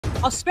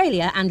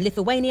Australia and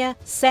Lithuania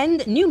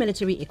send new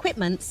military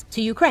equipment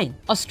to Ukraine.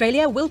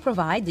 Australia will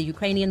provide the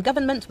Ukrainian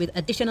government with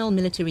additional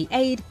military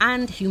aid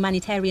and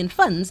humanitarian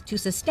funds to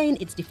sustain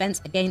its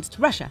defense against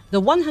Russia.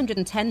 The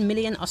 110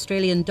 million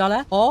Australian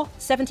dollar or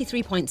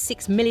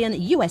 $73.6 million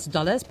US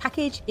dollars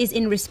package is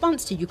in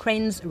response to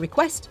Ukraine's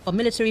request for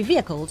military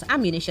vehicles,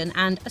 ammunition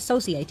and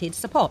associated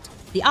support.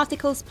 The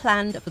articles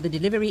planned for the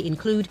delivery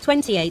include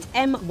 28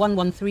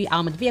 M113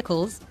 armored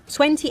vehicles,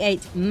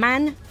 28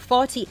 MAN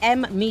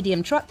 40M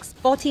medium trucks,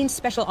 14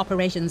 special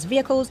operations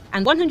vehicles,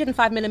 and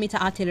 105mm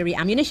artillery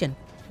ammunition.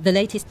 The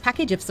latest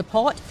package of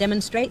support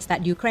demonstrates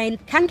that Ukraine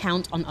can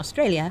count on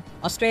Australia,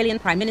 Australian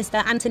Prime Minister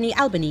Anthony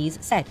Albanese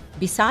said.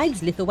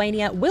 Besides,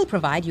 Lithuania will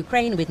provide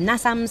Ukraine with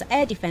NASAMS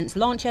air defense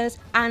launchers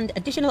and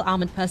additional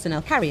armored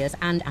personnel carriers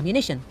and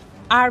ammunition.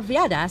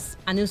 Arvydas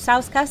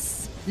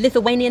Anušauskas,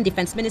 Lithuanian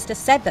defense minister,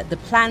 said that the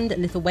planned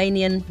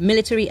Lithuanian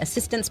military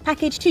assistance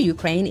package to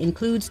Ukraine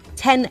includes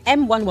 10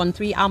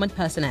 M113 armored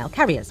personnel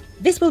carriers.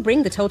 This will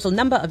bring the total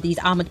number of these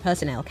armored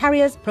personnel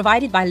carriers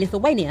provided by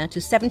Lithuania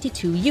to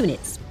 72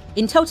 units.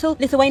 In total,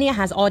 Lithuania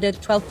has ordered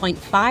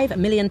 12.5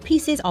 million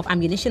pieces of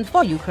ammunition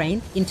for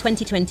Ukraine in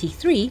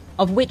 2023,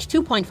 of which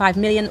 2.5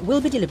 million will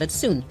be delivered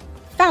soon.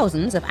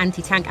 Thousands of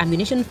anti-tank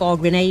ammunition for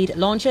grenade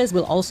launchers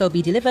will also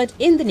be delivered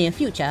in the near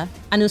future,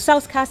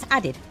 Anušauskas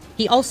added.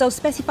 He also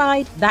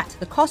specified that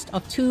the cost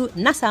of 2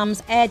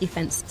 NASAMS air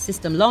defense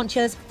system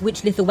launchers,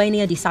 which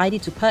Lithuania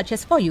decided to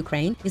purchase for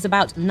Ukraine, is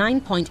about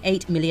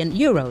 9.8 million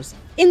euros.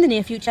 In the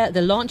near future,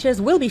 the launchers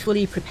will be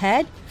fully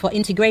prepared for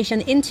integration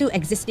into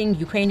existing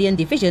Ukrainian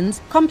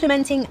divisions,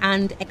 complementing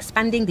and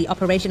expanding the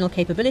operational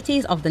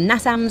capabilities of the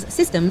NASAMS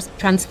systems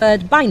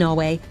transferred by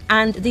Norway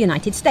and the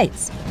United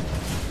States.